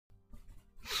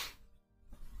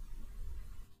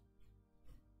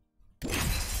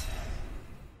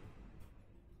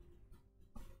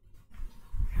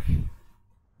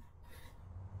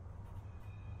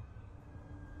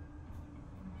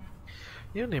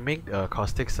You know, they make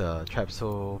caustics trap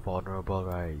so vulnerable,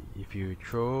 right? If you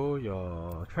throw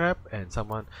your trap and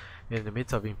someone in the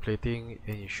midst of inflating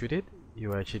and you shoot it, you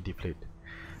will actually deflate,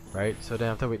 right? So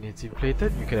then after when it's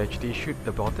inflated, you can actually shoot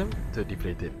the bottom to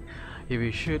deflate it. If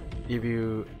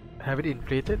you have it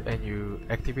inflated and you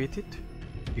activate it,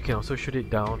 you can also shoot it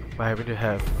down by having to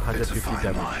have 150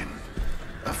 damage.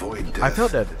 I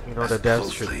felt that, you know, the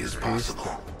devs should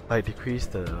decrease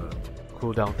the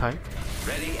cooldown time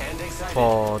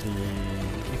for the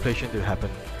inflation to happen.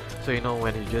 So you know,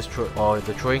 when you just throw, or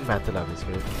the throwing method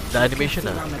basically, the animation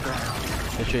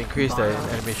they should increase the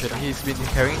animation. He's been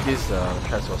carrying this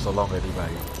traps for so long already,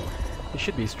 right? He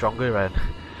should be stronger, right?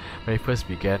 When he first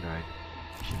began, right?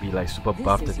 He should be like super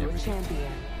buffed and everything.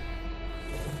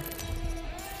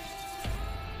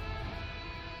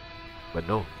 But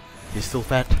no, he's still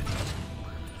fat.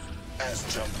 As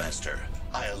Jumpmaster,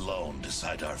 I alone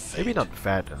decide our fate. Maybe not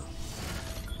fat,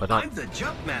 but not. I'm the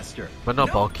Jumpmaster. But not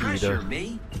Don't bulky pressure either.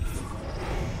 Me.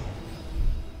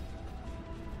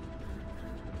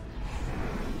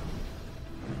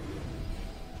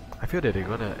 I feel that they're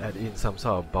gonna add in some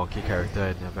sort of bulky character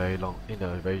in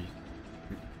a very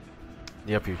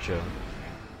near future.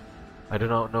 I do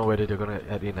not know whether they're gonna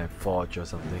add in like Forge or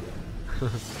something.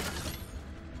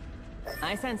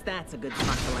 I sense that's a good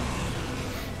spot to land.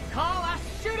 Call a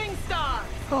shooting star!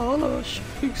 Call a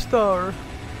shooting star!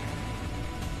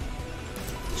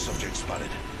 Subject spotted.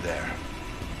 There.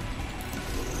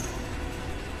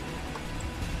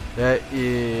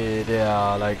 There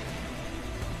are like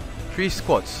 3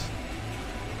 squads.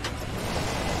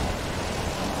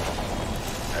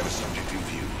 I have a subject in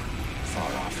view.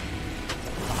 Far off.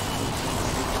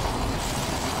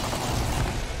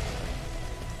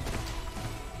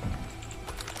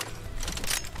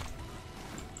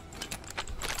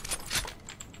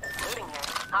 Moving here.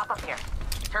 Hop up here.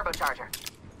 Turbocharger.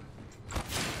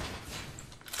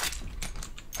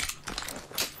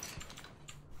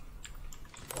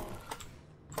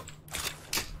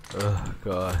 Oh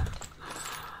god.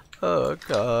 Oh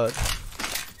god.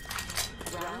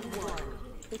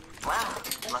 Wow,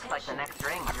 looks like the next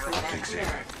ring drew an Optics end.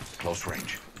 here. Close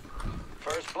range.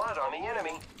 First blood on the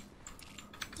enemy.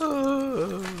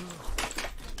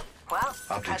 Well,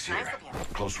 Optics that's here. nice of you.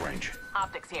 Close range.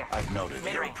 Optics here. I've noted your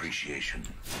Mid-range. appreciation.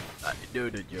 I know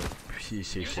that your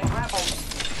appreciation. Grapple.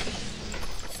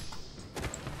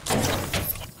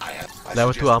 I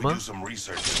Level suggest 2 we armor? do some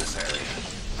research in this area.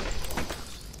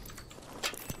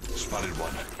 Spotted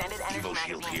one. Extended energy Evo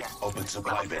shield magazine here. here. Open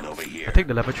supply bin over here. I take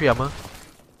the level 3 armor.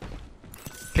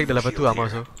 Take the level 2 Shield armor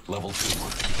here. also. Level 2.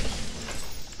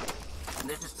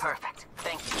 This is perfect.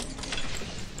 Thank you.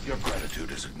 Your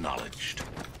gratitude is acknowledged.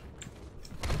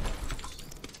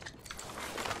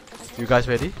 You guys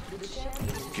ready?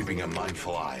 Keeping a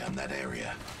mindful eye on that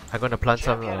area. I'm gonna plant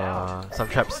some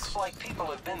traps. Looks like people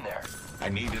have been there. I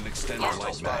need an extended Yeah.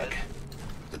 light mag.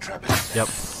 The trap is set. Yep.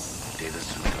 Data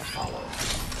soon to follow.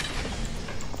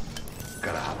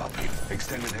 Gotta hop up here.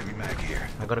 Extended heavy mag here.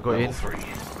 I'm gonna go Level in. 3.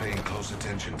 Paying close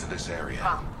attention to this area.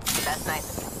 Wow, that's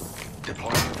nice of you.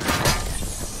 Deploying.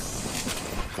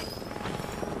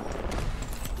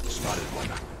 Spotted one.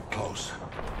 Close.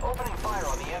 Opening fire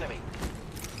on the enemy.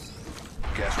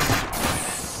 Gas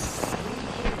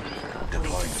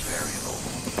deploying the variable.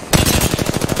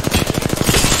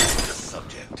 The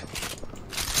subject.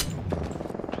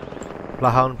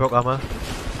 Bloodhound broke armor.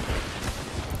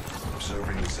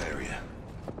 Observing this area.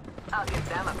 I'll give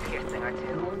them a piercing or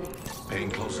two.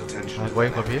 Paying close attention I'm to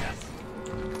going that from area. here.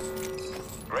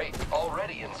 Great.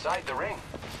 Already inside the ring.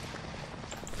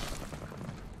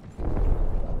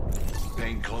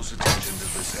 Paying close attention to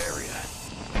this area.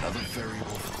 Another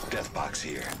variable. Death box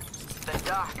here. The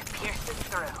dark pierces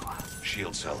through.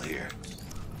 Shield cell here.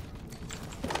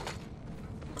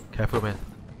 Careful, man.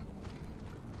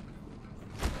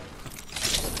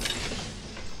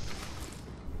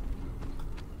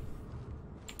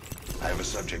 I have a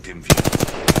subject in view.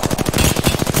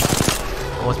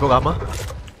 Almost broke armor.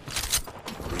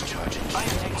 Recharging. I'm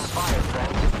taking fire,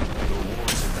 friends. The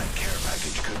rewards in that care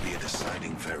package could be a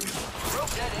deciding variable. Broke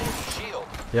that enemy shield.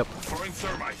 Yep. Throwing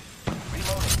thermite.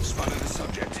 Reloading. Spotted a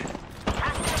subject.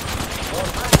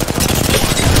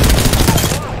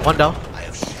 One down. I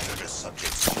have shattered a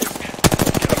subject's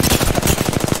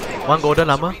One golden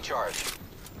armor. Recharge.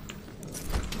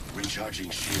 recharging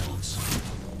shields.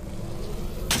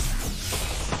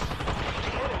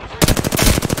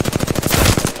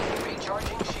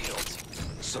 Recharging shields.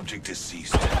 Subject is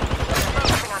seized.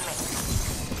 Focusing on me.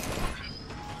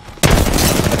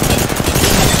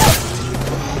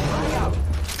 Down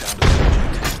to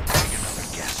subject. Getting another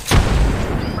gas.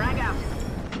 Frag out.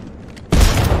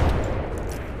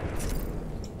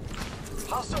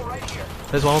 Hostile right here.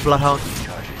 There's one more bloodhound.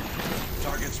 Charging.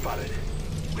 Target spotted.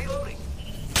 Reloading.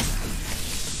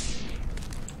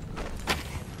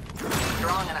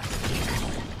 Strong enough.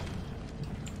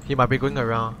 He might be going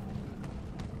around.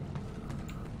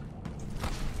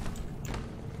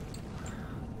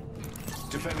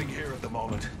 Defending here at the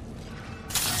moment.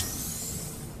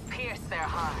 Pierce their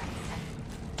hearts.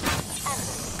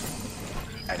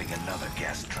 Adding another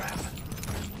gas trap.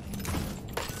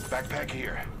 Backpack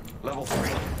here. Level 3.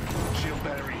 Shield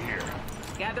battery here.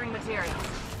 Gathering materials.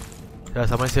 Yeah,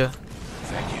 someone's here.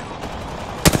 Thank you.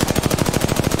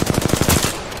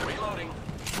 Reloading.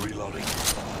 Reloading.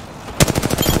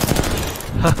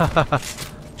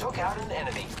 Took out an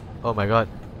enemy. Oh my god.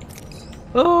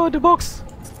 Oh, the box!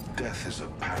 Death is a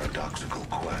paradoxical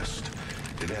quest.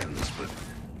 It ends, but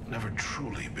never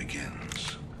truly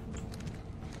begins.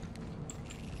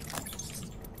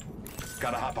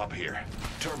 Gotta hop up here.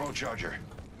 Turbocharger.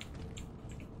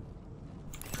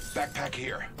 Backpack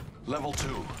here. Level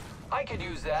 2. I could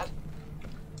use that.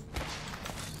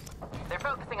 They're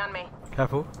focusing on me.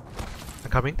 Careful. I'm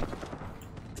coming.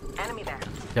 Enemy there.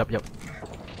 Yep, yep.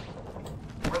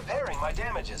 Repairing my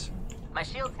damages. My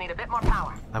shields need a bit more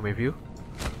power. I'm with you.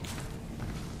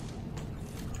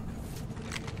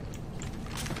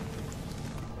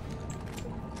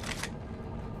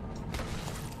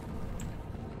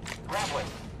 Grappling.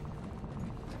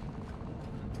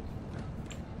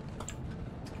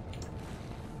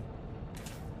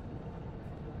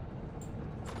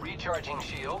 Recharging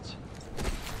shields.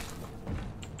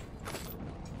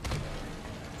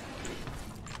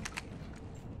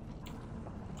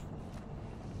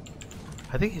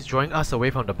 I think he's drawing us away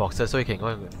from the boxes so he can go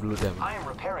and loot them. I am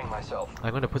repairing myself. I'm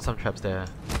going to put some traps there.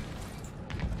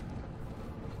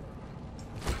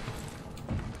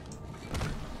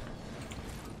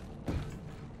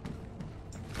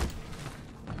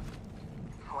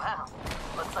 Wow.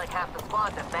 Looks like half the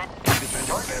squad's at that.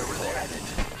 Independent bearers added.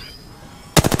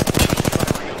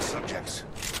 Firing on subjects.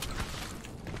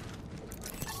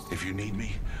 If you need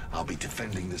me, I'll be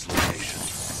defending this location.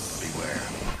 Beware,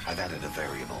 I've added a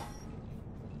variable.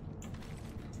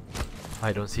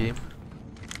 I don't see him.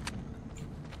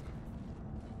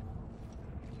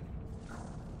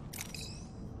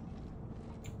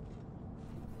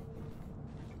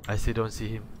 I still don't see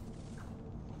him.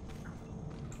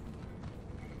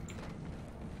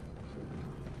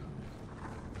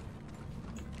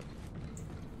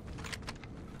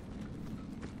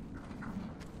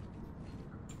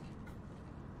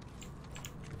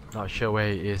 Not sure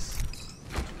where he is.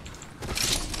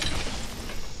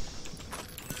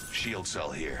 Shield cell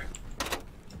here.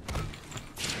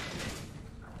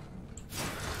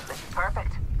 This is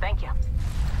perfect. Thank you.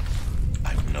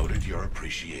 I've noted your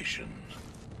appreciation.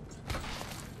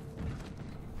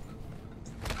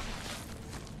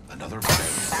 Another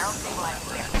Barrel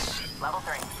stabilized here. Level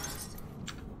 3.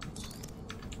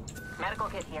 Medical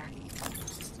kit here.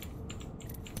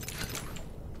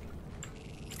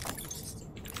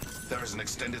 There is an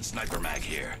extended sniper mag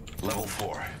here. Level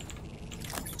 4.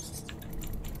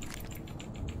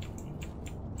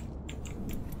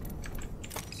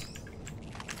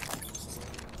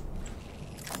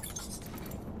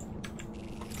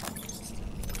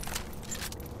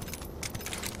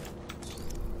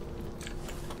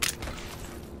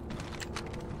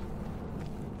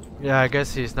 Yeah, I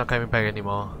guess he's not coming back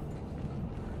anymore.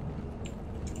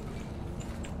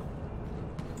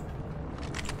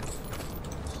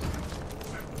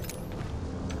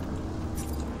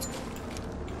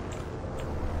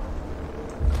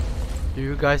 Do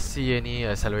you guys see any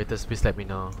accelerators? Please let me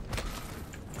know.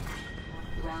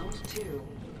 Round 2.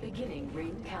 Beginning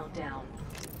ring countdown.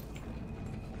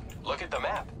 Look at the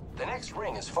map. The next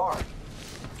ring is far.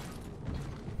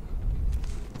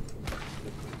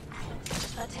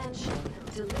 Attention,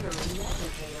 delivering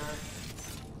replicator.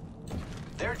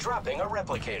 They're dropping a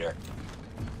replicator.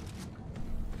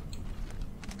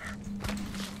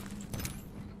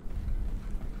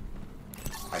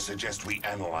 I suggest we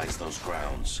analyze those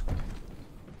grounds.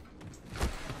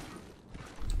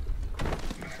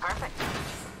 Perfect.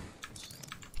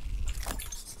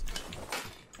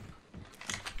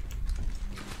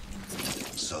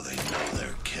 So they know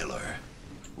their killer.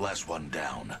 Last one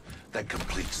down. That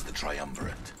completes the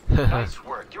triumvirate. Nice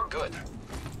work. You're good.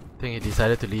 Think he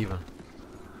decided to leave.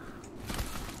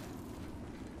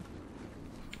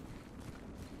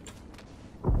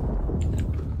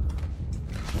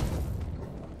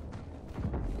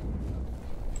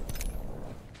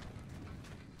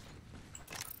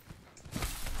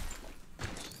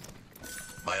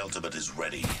 My ultimate is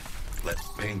ready.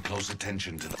 Paying close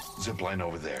attention to the zipline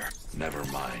over there. Never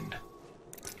mind.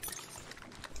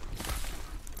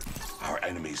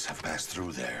 Enemies have passed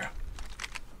through there.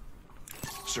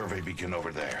 Survey beacon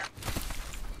over there.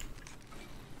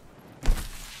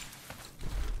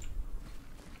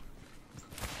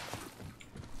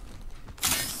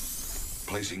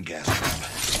 Placing gas trap.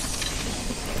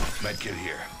 Medkit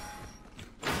here.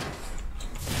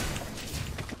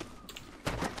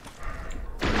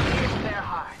 Here's their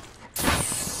heart.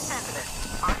 Sensitive.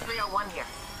 R301 here.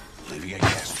 Leaving a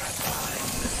gas trap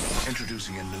behind.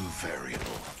 Introducing a new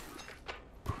variable.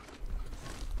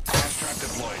 Gas trap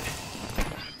deployed.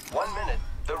 1 minute.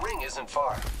 The ring isn't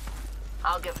far.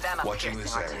 I'll give them a Watching piercing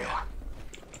this or two. area.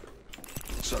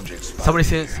 Subject spotted Somebody's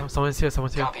here. here. Someone's here.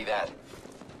 Someone's here. Copy that.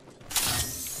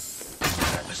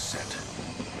 Trap is set.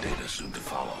 Data soon to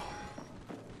follow.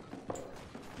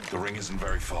 The ring isn't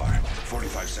very far.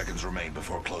 45 seconds remain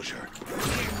before closure.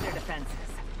 Here's their defenses.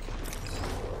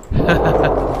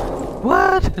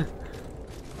 What?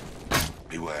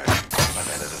 Beware. I've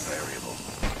added a variable.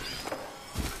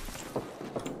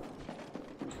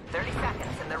 30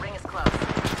 seconds and the ring is closed.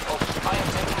 Oh, I am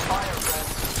taking fire,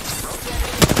 friends.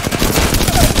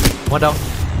 One down.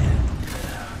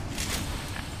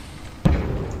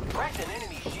 Cracked an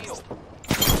enemy shield.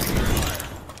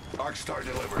 Arcstar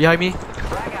delivered. Behind me.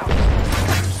 Frag out.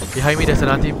 Behind me. There's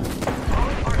another team.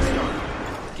 Throwing Arcstar.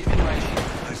 Give me my shield.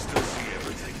 I still see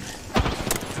everything.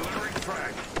 Delivering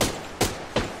frag.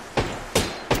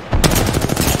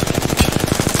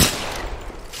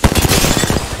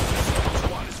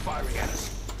 Squad is firing at us.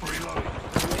 Reloading.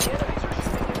 The enemies are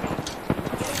shooting at me.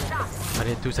 Getting shot. I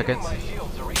need 2 seconds. My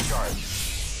shield to recharge.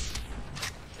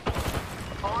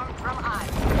 Form from eye.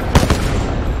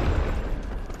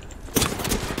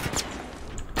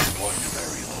 Deploying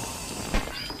variable.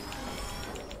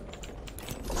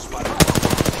 Spotted.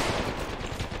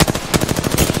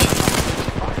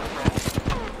 Fire, friends.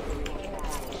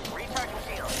 Recharging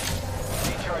shield.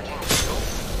 Recharging shield.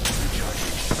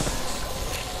 Recharging.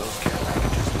 Those care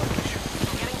packages location.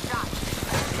 Getting shot.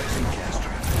 Placing gas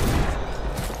trap.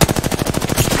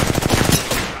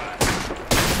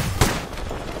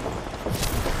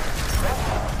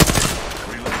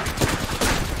 Reloading.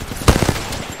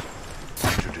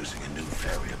 Introducing a new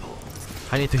variable.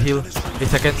 I need to heal. 8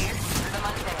 seconds. The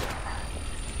Mustang.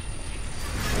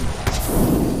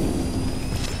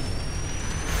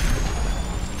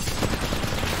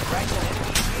 Cracked an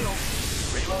enemy shield.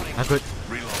 Reloading. I'm good.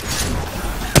 Reloading.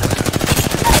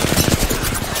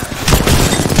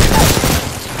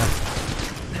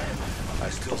 I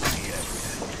still see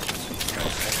everything. Gun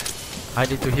set. I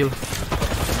need to heal.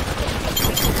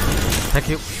 Thank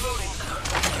you. Reloading.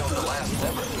 Killed the last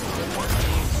member.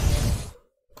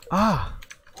 Ah.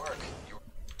 Work.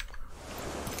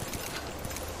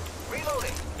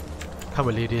 Reloading. Can't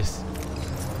believe this.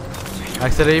 I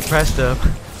accidentally pressed the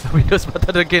Windows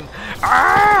button again.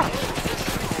 Ah!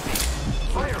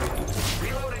 Firing.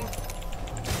 Reloading.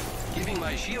 Giving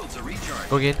my shields a recharge.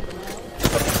 Go again.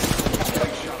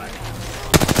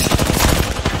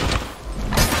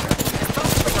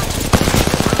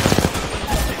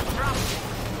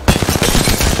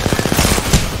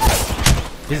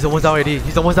 He's almost down already.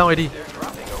 He's almost down already. They're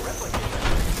dropping a replicator.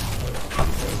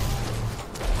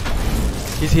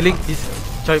 He's healing. He's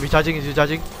recharging. He's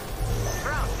recharging.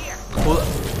 Drone here.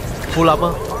 Full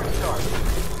armor. Arcstar.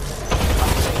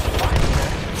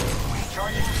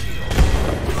 Recharging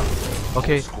shield.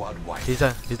 Okay. Squad white. He's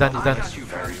done. He's done. He's done. New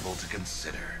variable to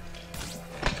consider.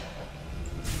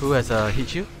 Who has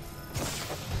hit you?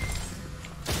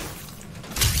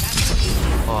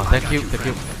 Oh, thank you. Thank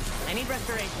you. I need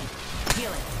restoration.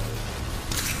 Healing.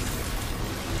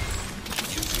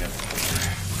 Choosing a filter.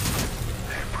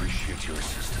 I appreciate your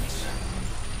assistance.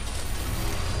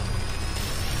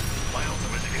 My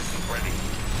ultimate isn't ready.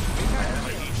 I have a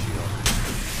heat shield.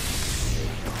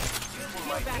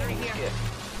 My battery healing here. kit.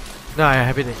 No, I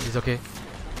have it. It's okay.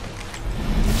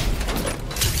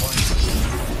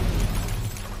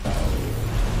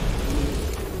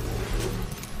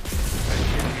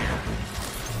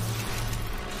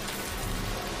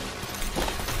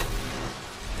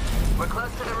 We're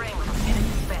close to the ring with a minute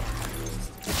to spare.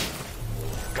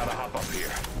 Gotta hop up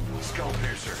here. Skull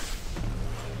piercer.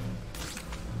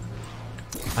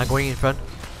 I'm going in front.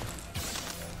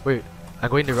 Wait, I'm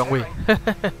going the wrong way.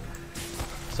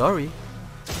 Sorry.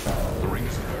 The ring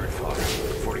isn't very far.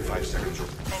 45 seconds. I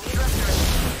need restoration.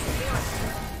 Healing.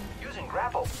 Using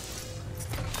grapple.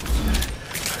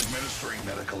 Administering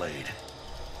medical aid.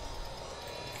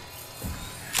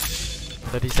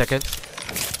 30 seconds.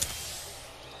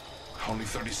 Only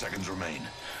 30 seconds remain.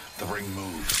 The ring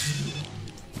moves.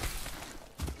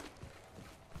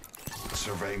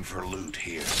 Surveying for loot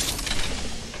here.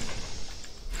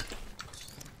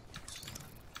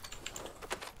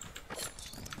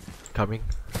 coming.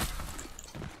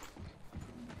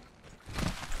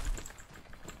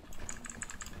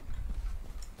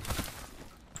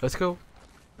 Let's go.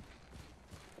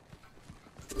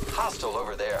 Hostile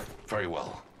over there. Very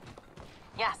well.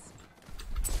 Yes.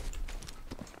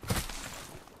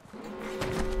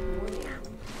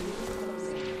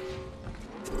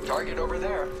 Target over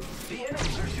there. The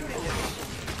enemies are shooting at me.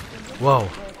 Wow.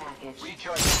 Package.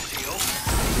 Recharging shield.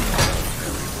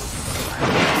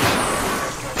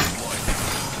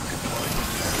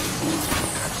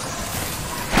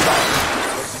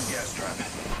 Placing gas trap.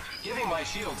 Giving my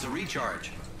shields a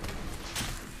recharge.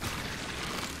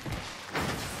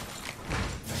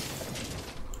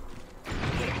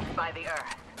 Pierced by the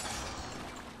earth.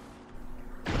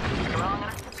 Strong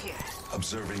enough to pierce.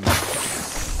 Observing the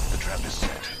target. The trap is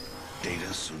set.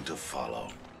 Data soon to follow.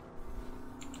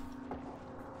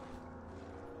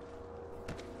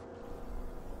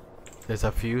 There's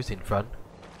a fuse in front.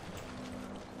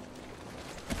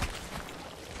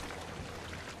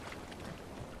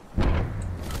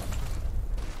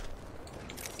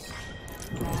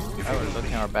 I was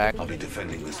looking our back. I'll be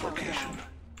defending this location.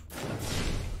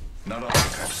 Not all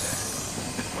trap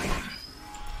set. Waiting.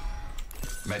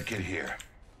 Medkit here.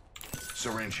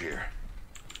 Syringe here.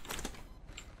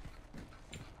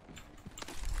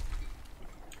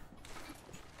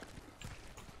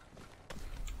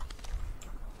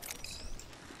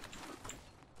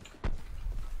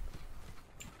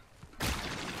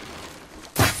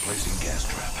 Placing gas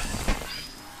trap.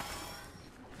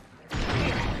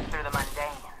 Through the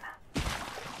mundane.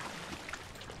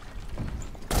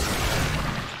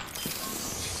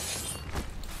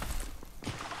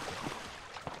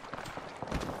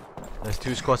 There's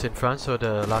 2 squads in front, so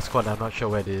the last squad I'm not sure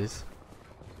where it is.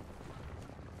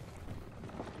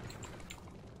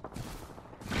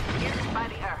 Pierced by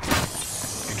the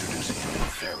earth. Introducing a new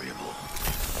variable.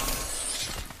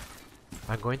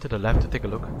 I'm going to the left to take a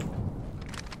look.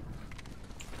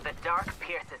 The dark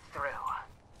pierces through.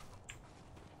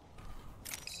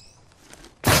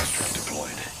 Gas trap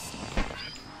deployed.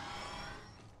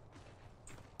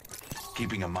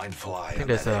 Keeping a mindful eye I think on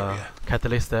there's that a area.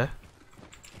 catalyst there.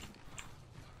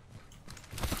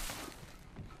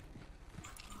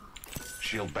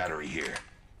 Shield battery here.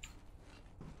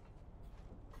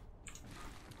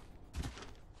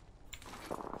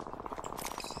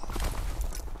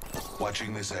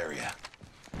 Watching this area.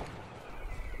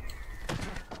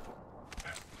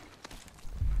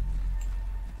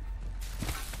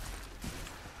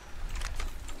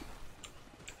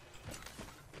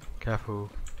 Careful.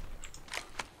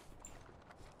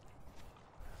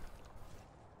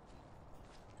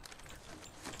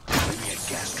 Leaving a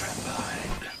gas trap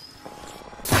behind.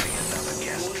 Setting another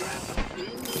gas trap.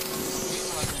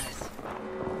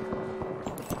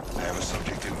 I have a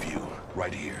subject in view,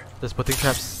 right here. There's putting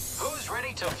traps. Who's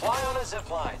ready to fly on a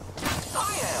zipline?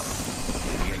 I am.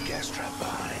 Leaving a gas trap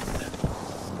behind.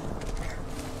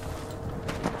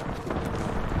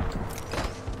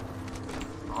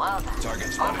 Well done.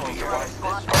 Target spotted I'll here. drive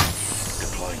Squad.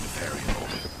 Deploying the variable.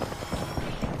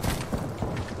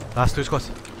 Last 2 squads.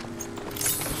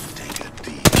 Take a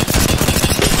deep.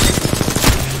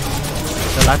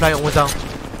 The lifeline almost down. They're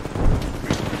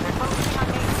focusing on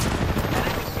me.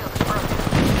 Enemy shield is broken.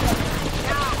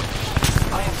 Now!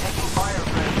 I am taking fire,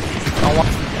 friend.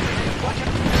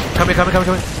 Coming. I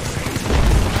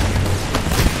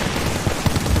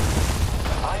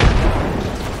am down.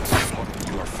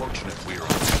 You are fortunate we are on.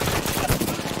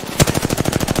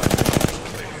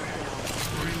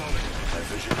 My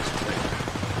vision is clear.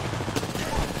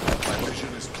 My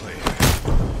vision is clear.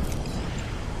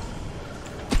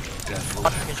 Death will You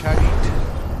can charge.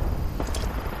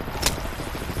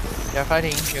 They're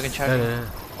fighting. You can charge. Yeah.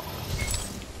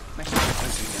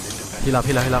 placing an independent.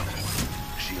 Heal up.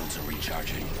 Shields are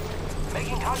recharging.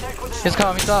 Making contact with He's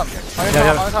coming. He's up. On the Yeah,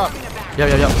 top. yeah. On the top. Yep.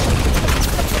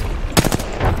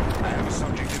 I have a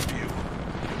subject in view.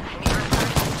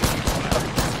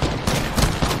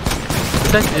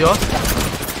 That's yours.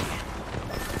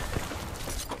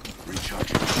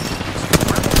 Recharging.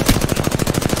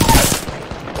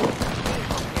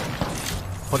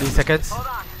 40 seconds. Hold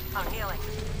on. I'm healing.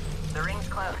 The ring's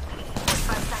closed.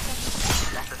 45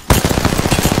 seconds. That's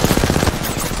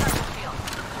a shield.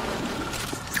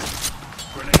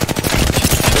 Grenade.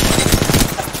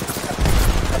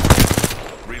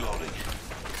 Reloading.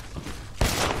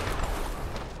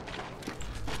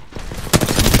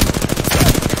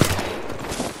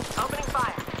 Opening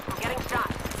fire. I'm getting shot.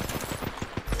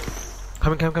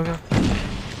 Coming.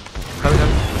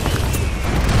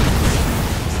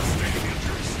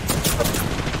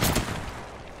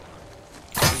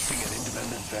 Placing an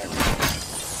independent variable.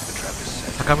 The trap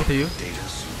coming to you. Data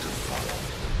soon to follow.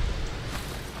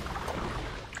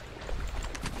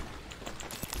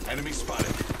 Enemy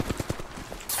spotted.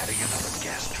 Adding another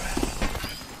gas trap.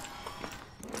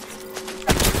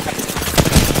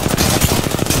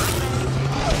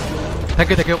 Thank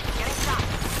you, thank you. Getting shot.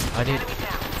 I need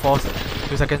Enemy down.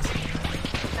 2 seconds.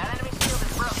 That enemy shield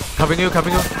is broken. Covering you,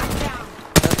 covering you. Knocked down.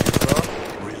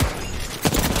 Reloading.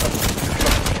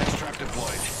 Gas trap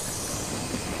deployed.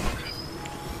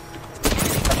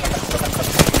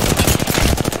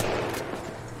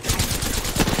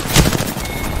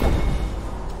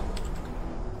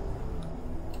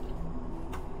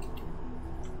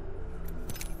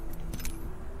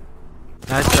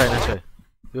 Nice try, nice try.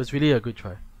 It was really a good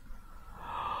try.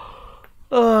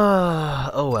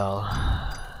 Oh well.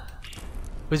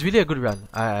 It was really a good run.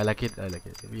 I like it, I like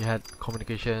it. We had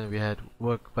communication, we had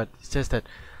work, but it's just that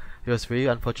it was very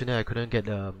unfortunate I couldn't get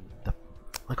I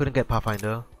couldn't get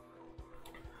Pathfinder.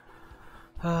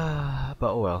 But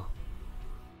oh well.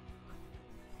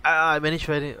 I managed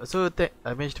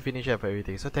to finish up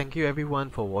everything. So thank you everyone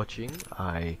for watching.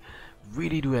 I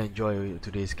really do enjoy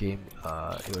today's game.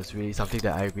 It was really something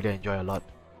that I really enjoy a lot.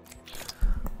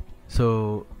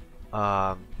 So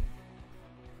it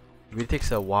really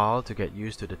takes a while to get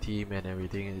used to the team and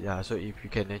everything. Yeah, so if you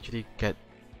can actually get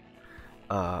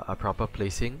a proper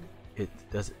placing, it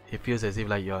feels as if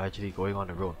like you're actually going on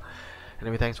the road.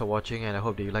 Anyway, thanks for watching, and I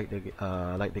hope that you like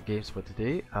the games for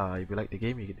today. If you like the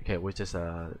game, you can always just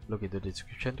look into the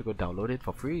description to go download it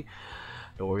for free.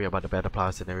 Don't worry about the battle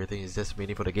pass and everything. It's just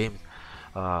mainly for the game.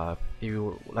 If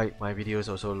you like my videos,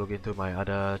 also look into my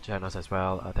other channels as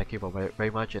well. Thank you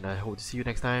very much, and I hope to see you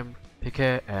next time. Take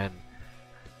care and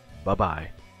bye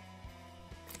bye.